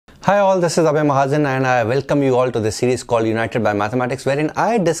Hi all, this is Abhay Mahajan and I welcome you all to the series called United by Mathematics, wherein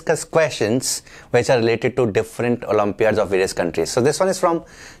I discuss questions which are related to different Olympiads of various countries. So this one is from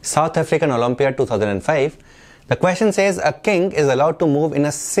South African Olympiad 2005. The question says a king is allowed to move in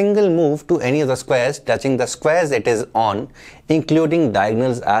a single move to any of the squares touching the squares it is on, including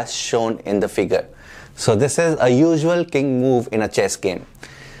diagonals as shown in the figure. So this is a usual king move in a chess game.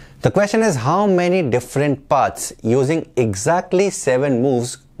 The question is how many different paths using exactly 7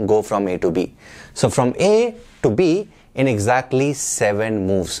 moves go from A to B. So from A to B in exactly 7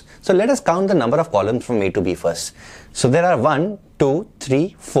 moves. So let us count the number of columns from A to B first. So there are 1, 2,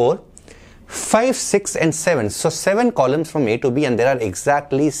 3, 4, 5, 6 and 7. So 7 columns from A to B and there are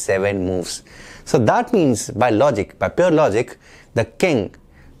exactly 7 moves. So that means by logic, by pure logic, the king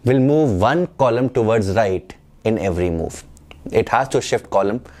will move 1 column towards right in every move. It has to shift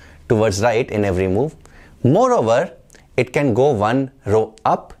column towards right in every move. Moreover, it can go 1 row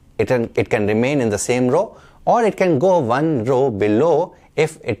up, it can remain in the same row, or it can go 1 row below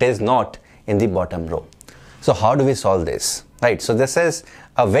if it is not in the bottom row. So how do we solve this? Right, so this is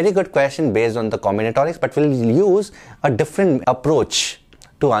a very good question based on the combinatorics, but we'll use a different approach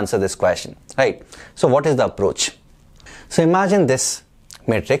to answer this question. Right, so what is the approach? So imagine this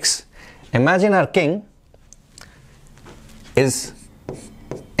matrix. Imagine our king is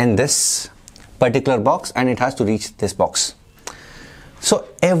in this particular box and it has to reach this box. So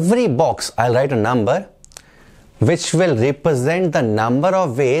every box I'll write a number which will represent the number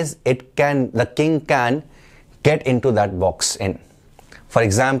of ways the king can get into that box in. For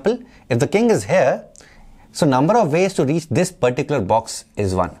example, if the king is here, so number of ways to reach this particular box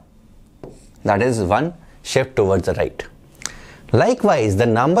is 1. That is 1 shift towards the right. Likewise, the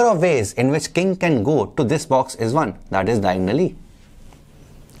number of ways in which king can go to this box is 1. That is diagonally.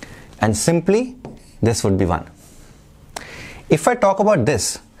 And simply this would be 1. If I talk about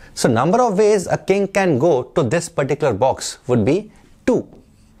this, so number of ways a king can go to this particular box would be 2.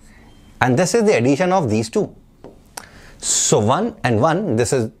 And this is the addition of these two. So 1 and 1,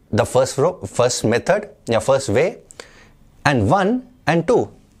 this is the first row, first method, first way, and 1 and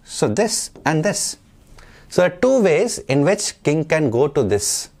 2. So this and this. So there are 2 ways in which king can go to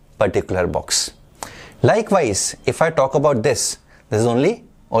this particular box. Likewise, if I talk about this, there is only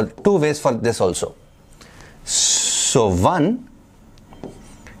 2 ways for this also. So 1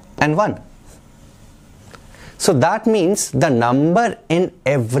 and 1. So that means the number in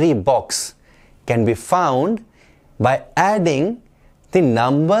every box can be found by adding the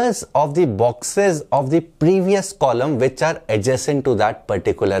numbers of the boxes of the previous column which are adjacent to that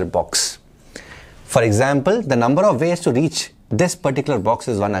particular box. For example, the number of ways to reach this particular box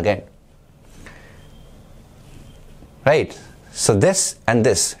is 1 again. Right? So this and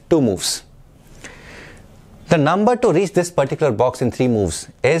this, 2 moves. The number to reach this particular box in 3 moves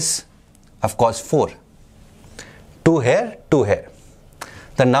is, of course, 4. 2 here, 2 here.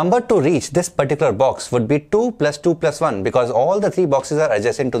 The number to reach this particular box would be 2 plus 2 plus 1 because all the 3 boxes are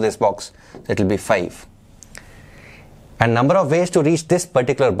adjacent to this box. So it will be 5. And number of ways to reach this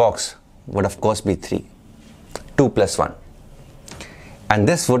particular box would of course be 3. 2 plus 1. And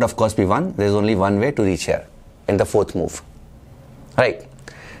this would of course be 1. There is only 1 way to reach here in the 4th move. Right.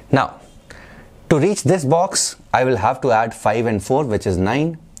 Now, to reach this box, I will have to add 5 and 4, which is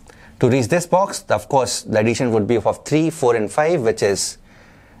 9. To reach this box, of course, the addition would be of 3, 4 and 5, which is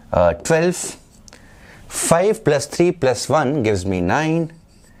 12. 5 plus 3 plus 1 gives me 9.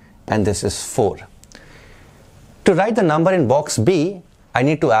 And this is 4. To write the number in box B, I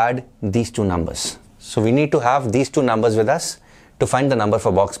need to add these 2 numbers. So we need to have these 2 numbers with us to find the number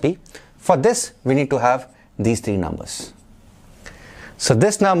for box B. For this, we need to have these 3 numbers. So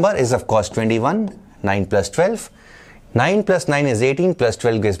this number is of course 21, 9 plus 12. 9 plus 9 is 18 plus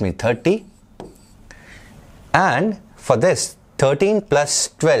 12 gives me 30. And for this, 13 plus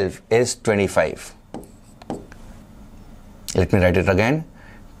 12 is 25. Let me write it again.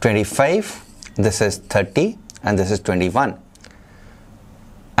 25, this is 30 and this is 21.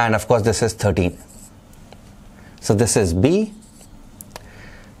 And of course this is 13. So this is B.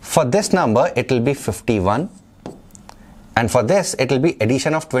 For this number, it will be 51. And for this, it will be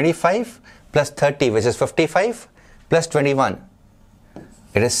addition of 25 plus 30, which is 55, plus 21.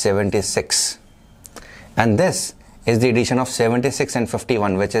 It is 76. And this is the addition of 76 and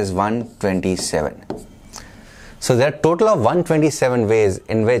 51, which is 127. So there are a total of 127 ways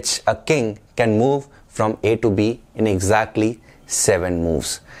in which a king can move from A to B in exactly 7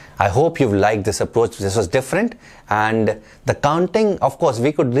 moves. I hope you've liked this approach. This was different, and the counting, of course,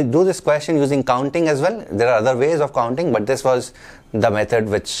 we could do this question using counting as well. There are other ways of counting, but this was the method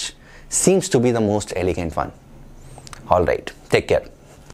which seems to be the most elegant one. All right, take care.